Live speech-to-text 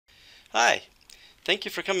Hi, thank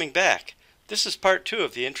you for coming back. This is part 2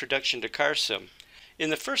 of the introduction to CarSim. In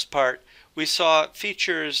the first part, we saw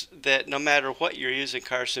features that no matter what you're using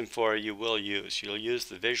CarSim for, you will use. You'll use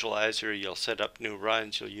the visualizer, you'll set up new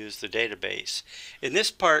runs, you'll use the database. In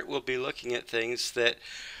this part, we'll be looking at things that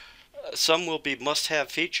some will be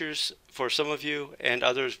must-have features for some of you, and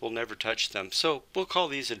others will never touch them. So we'll call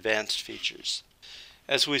these advanced features.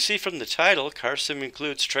 As we see from the title, CarSim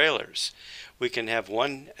includes trailers. We can have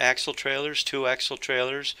 1-axle trailers, 2-axle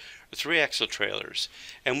trailers, or 3-axle trailers.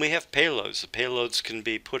 And we have payloads. The payloads can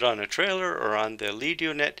be put on a trailer or on the lead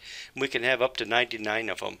unit, and we can have up to 99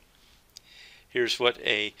 of them. Here's what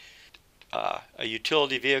a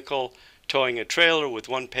utility vehicle towing a trailer with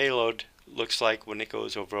 1 payload looks like when it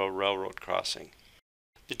goes over a railroad crossing.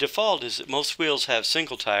 The default is that most wheels have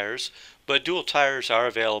single tires, but dual tires are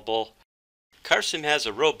available. CarSim has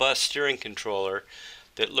a robust steering controller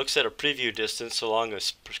that looks at a preview distance along a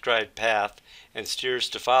prescribed path and steers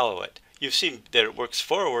to follow it. You've seen that it works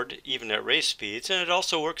forward even at race speeds, and it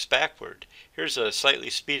also works backward. Here's a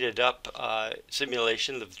slightly speeded up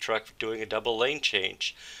simulation of the truck doing a double lane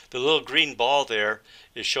change. The little green ball there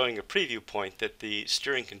is showing a preview point that the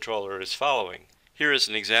steering controller is following. Here is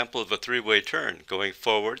an example of a 3-way turn. Going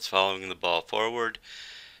forwards, following the ball forward.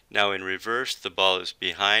 Now in reverse, the ball is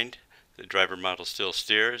behind. The driver model still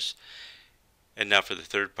steers. And now for the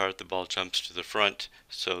third part, the ball jumps to the front,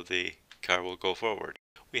 so the car will go forward.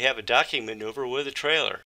 We have a docking maneuver with a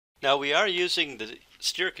trailer. Now we are using the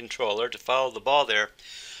steer controller to follow the ball there,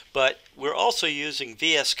 but we're also using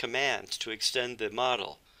VS commands to extend the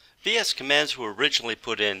model. VS commands were originally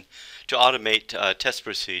put in to automate test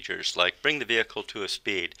procedures like bring the vehicle to a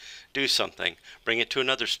speed, do something, bring it to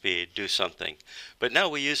another speed, do something. But now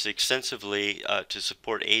we use it extensively to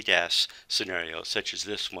support ADAS scenarios such as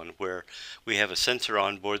this one, where we have a sensor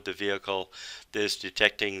on board the vehicle that is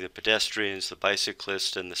detecting the pedestrians, the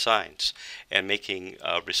bicyclists, and the signs, and making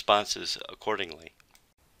responses accordingly.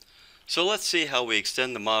 So let's see how we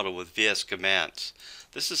extend the model with VS commands.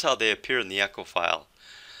 This is how they appear in the echo file.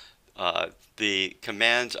 The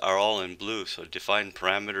commands are all in blue, so define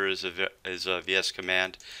parameter is a VS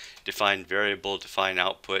command, define variable, define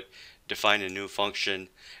output, define a new function,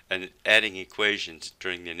 and adding equations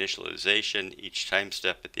during the initialization, each time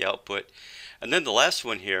step at the output. And then the last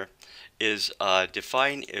one here is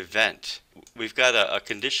define event. We've got a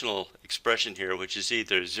conditional expression here which is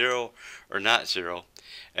either 0 or not 0,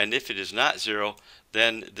 and if it is not 0,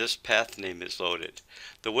 then this path name is loaded.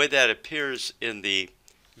 The way that appears in the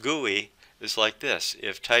GUI is like this.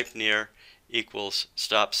 If type near equals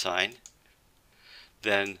stop sign,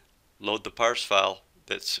 then load the parse file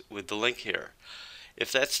that's with the link here.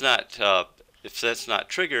 If that's not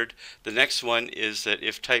triggered, the next one is that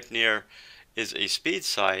if type near is a speed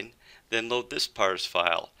sign, then load this parse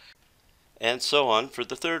file, and so on for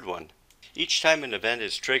the third one. Each time an event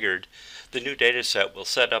is triggered, the new dataset will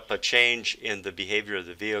set up a change in the behavior of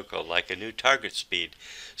the vehicle, like a new target speed,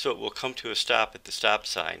 so it will come to a stop at the stop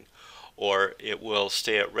sign, or it will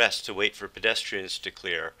stay at rest to wait for pedestrians to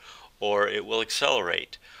clear, or it will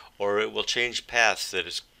accelerate, or it will change paths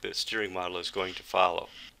that the steering model is going to follow.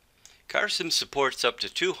 CarSim supports up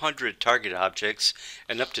to 200 target objects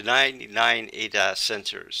and up to 99 ADAS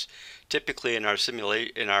sensors. Typically in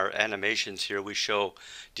our animations here, we show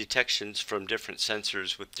detections from different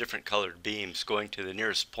sensors with different colored beams going to the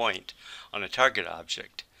nearest point on a target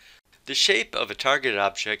object. The shape of a target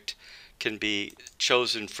object can be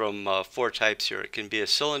chosen from 4 types here. It can be a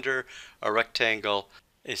cylinder, a rectangle,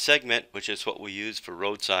 a segment, which is what we use for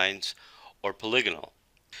road signs, or polygonal.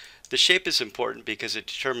 The shape is important because it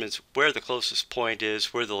determines where the closest point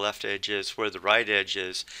is, where the left edge is, where the right edge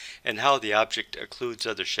is, and how the object occludes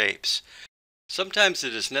other shapes. Sometimes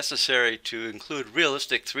it is necessary to include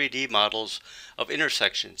realistic 3D models of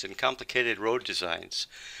intersections and complicated road designs.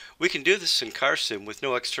 We can do this in CarSim with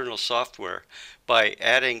no external software by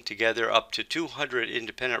adding together up to 200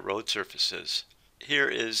 independent road surfaces. Here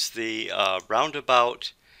is the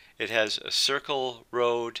roundabout. It has a circle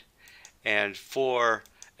road and 4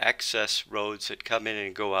 access roads that come in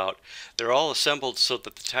and go out. They're all assembled so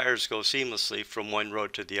that the tires go seamlessly from one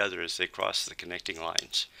road to the other as they cross the connecting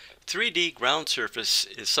lines. 3D ground surface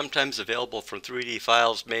is sometimes available from 3D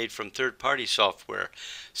files made from third-party software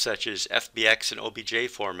such as FBX and OBJ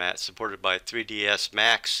formats supported by 3ds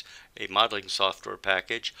Max, a modeling software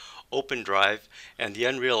package, OpenDrive, and the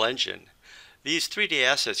Unreal Engine. These 3D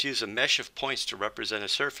assets use a mesh of points to represent a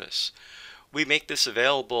surface. We make this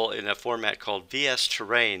available in a format called VS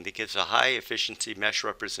Terrain that gives a high efficiency mesh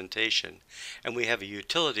representation, and we have a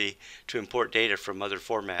utility to import data from other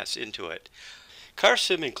formats into it.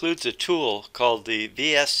 CarSim includes a tool called the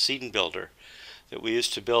VS Scene Builder that we use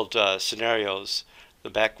to build scenarios, the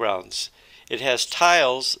backgrounds. It has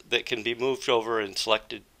tiles that can be moved over and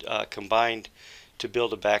selected, combined to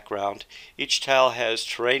build a background. Each tile has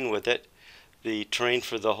terrain with it. The terrain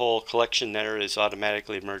for the whole collection there is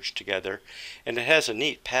automatically merged together. And it has a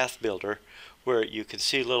neat path builder where you can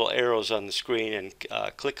see little arrows on the screen and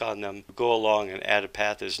click on them, go along and add a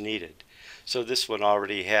path as needed. So this one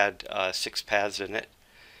already had 6 paths in it.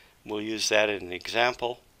 We'll use that in an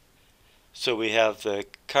example. So we have the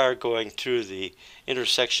car going through the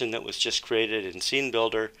intersection that was just created in Scene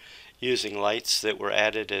Builder using lights that were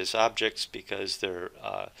added as objects because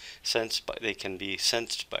they can be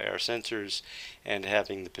sensed by our sensors, and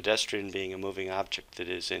having the pedestrian being a moving object that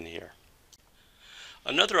is in here.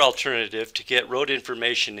 Another alternative to get road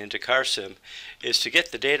information into CarSim is to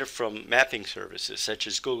get the data from mapping services such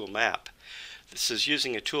as Google Map. This is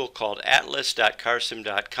using a tool called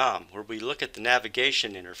atlas.carsim.com, where we look at the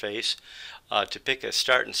navigation interface to pick a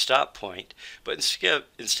start and stop point, but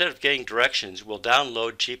instead of getting directions, we'll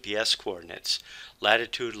download GPS coordinates,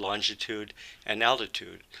 latitude, longitude, and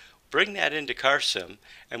altitude. Bring that into CarSim,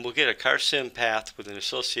 and we'll get a CarSim path with an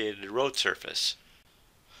associated road surface.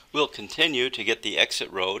 We'll continue to get the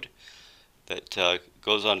exit road that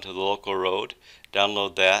goes onto the local road,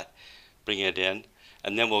 download that, bring it in,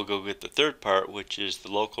 and then we'll go get the third part, which is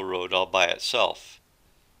the local road all by itself.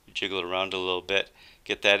 We jiggle it around a little bit,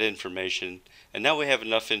 get that information, and now we have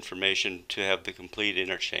enough information to have the complete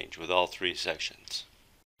interchange with all 3 sections.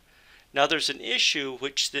 Now there's an issue,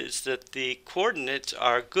 which is that the coordinates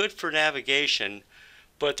are good for navigation,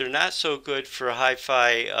 but they're not so good for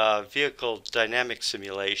hi-fi vehicle dynamic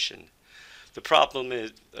simulation. The problem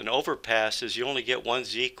is an overpass is you only get one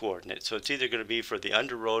Z coordinate, so it's either going to be for the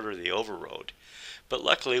underroad or the overroad. But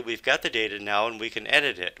luckily we've got the data now and we can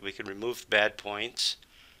edit it. We can remove bad points.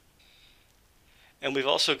 And we've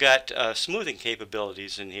also got smoothing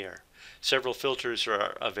capabilities in here. Several filters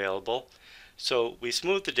are available. So we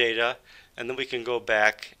smooth the data, and then we can go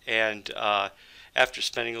back and after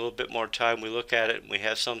spending a little bit more time, we look at it and we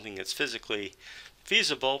have something that's physically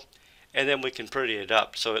feasible, and then we can pretty it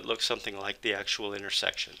up so it looks something like the actual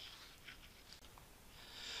intersection.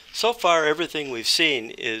 So far everything we've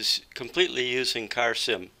seen is completely using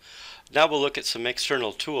CarSim. Now we'll look at some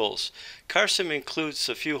external tools. CarSim includes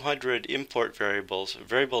a few hundred import variables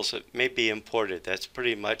that may be imported. That's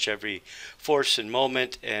pretty much every force and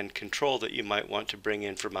moment and control that you might want to bring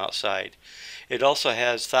in from outside. It also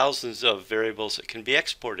has thousands of variables that can be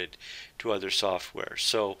exported to other software.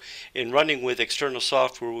 So in running with external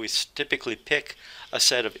software, we typically pick a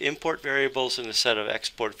set of import variables and a set of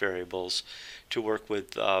export variables to work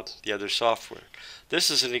with the other software.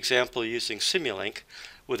 This is an example using Simulink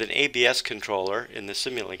with an ABS controller in the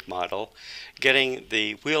Simulink model, getting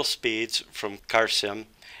the wheel speeds from CarSim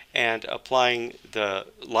and applying the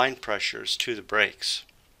line pressures to the brakes.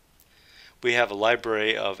 We have a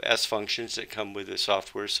library of S functions that come with the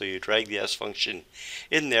software, so you drag the S function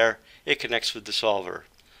in there, it connects with the solver,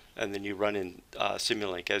 and then you run in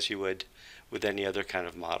Simulink as you would with any other kind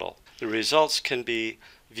of model. The results can be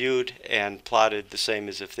viewed and plotted the same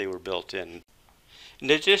as if they were built in. In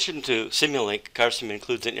addition to Simulink, CarSim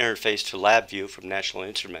includes an interface to LabVIEW from National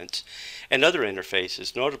Instruments and other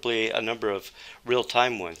interfaces, notably a number of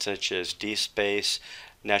real-time ones such as DSpace,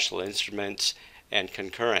 National Instruments, and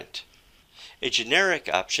Concurrent. A generic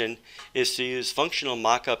option is to use functional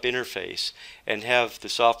mockup interface and have the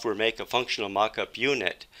software make a functional mockup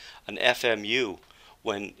unit, an FMU,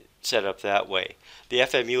 when set up that way. The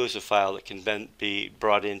FMU is a file that can then be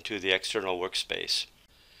brought into the external workspace.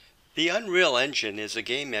 The Unreal Engine is a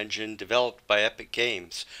game engine developed by Epic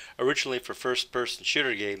Games. Originally for first-person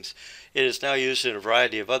shooter games, it is now used in a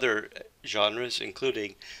variety of other genres,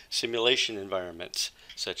 including simulation environments,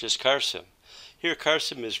 such as CarSim. Here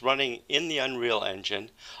CarSim is running in the Unreal Engine,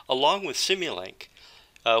 along with Simulink,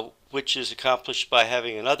 which is accomplished by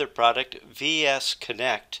having another product, VS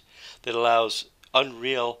Connect, that allows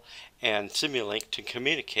Unreal and Simulink to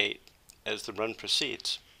communicate as the run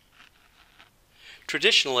proceeds.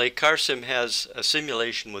 Traditionally, CarSim has a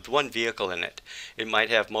simulation with one vehicle in it. It might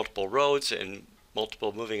have multiple roads and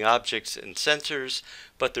multiple moving objects and sensors,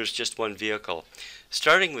 but there's just one vehicle.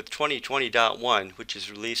 Starting with 2020.1, which is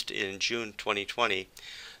released in June 2020,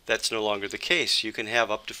 that's no longer the case. You can have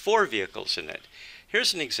up to 4 vehicles in it.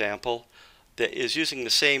 Here's an example that is using the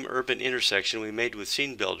same urban intersection we made with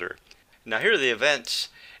Scene Builder. Now here are the events,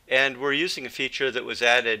 And we're using a feature that was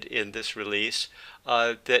added in this release,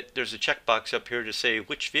 that there's a checkbox up here to say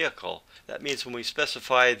which vehicle. That means when we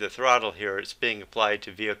specify the throttle here, it's being applied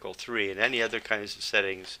to vehicle 3, and any other kinds of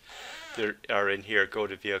settings that are in here go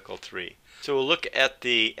to vehicle 3. So we'll look at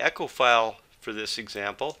the echo file for this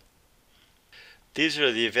example. These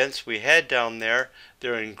are the events we had down there.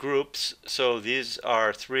 They're in groups, so these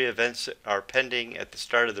are 3 events that are pending at the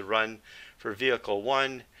start of the run for vehicle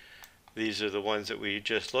 1. These are the ones that we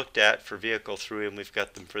just looked at for vehicle 3, and we've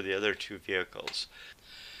got them for the other 2 vehicles.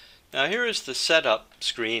 Now here is the setup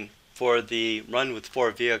screen for the run with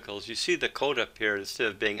 4 vehicles. You see the code up here. Instead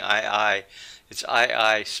of being II, it's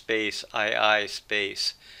II space, II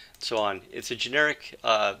space, and so on. It's a generic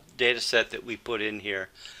data set that we put in here.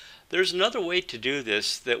 There's another way to do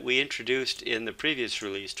this that we introduced in the previous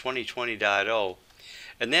release, 2020.0,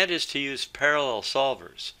 and that is to use parallel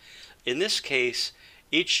solvers. In this case,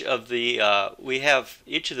 each of the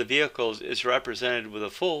vehicles is represented with a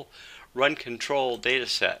full run control data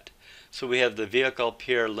set. So we have the vehicle up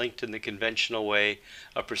here linked in the conventional way,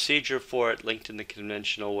 a procedure for it linked in the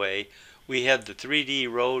conventional way. We have the 3D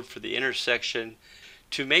road for the intersection.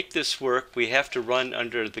 To make this work, we have to run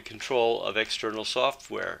under the control of external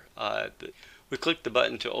software. We click the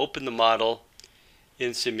button to open the model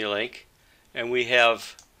in Simulink, and we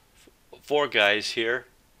have 4 guys here.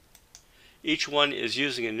 Each one is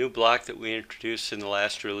using a new block that we introduced in the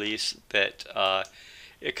last release that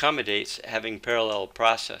accommodates having parallel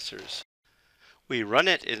processors. We run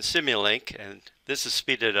it in Simulink, and this is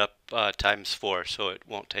speeded up ×4, so it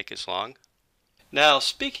won't take as long. Now,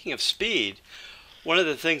 speaking of speed, one of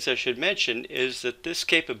the things I should mention is that this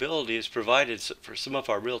capability is provided for some of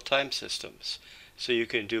our real-time systems. So you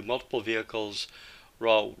can do multiple vehicles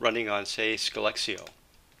running on, say, Scalexio.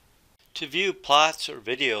 To view plots or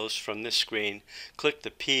videos from this screen, click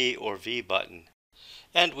the P or V button.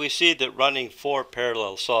 And we see that running 4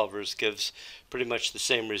 parallel solvers gives pretty much the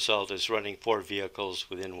same result as running 4 vehicles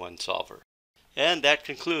within one solver. And that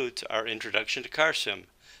concludes our introduction to CarSim.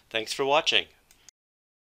 Thanks for watching.